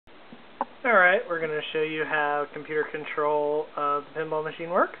Alright, we're going to show you how computer control of the pinball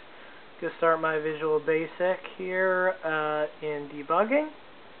machine works. Just start my Visual Basic here in debugging.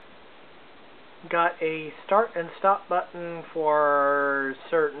 Got a start and stop button for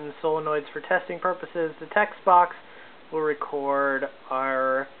certain solenoids for testing purposes. The text box will record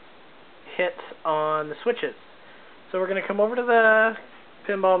our hits on the switches. So we're going to come over to the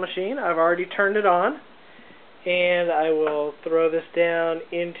pinball machine. I've already turned it on. And I will throw this down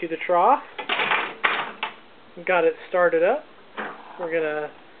into the trough. Got it started up. We're going to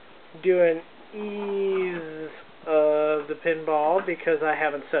do an ease of the pinball because I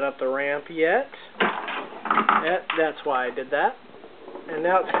haven't set up the ramp yet. That's why I did that. And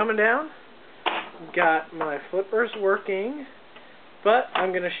now it's coming down. Got my flippers working. But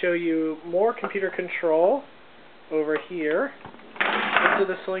I'm going to show you more computer control over here into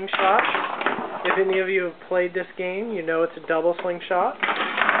the slingshot. If any of you have played this game, you know it's a double slingshot.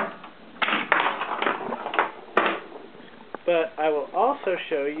 But I will also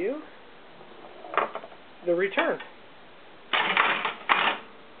show you the return.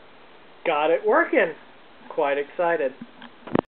 Got it working. Quite excited.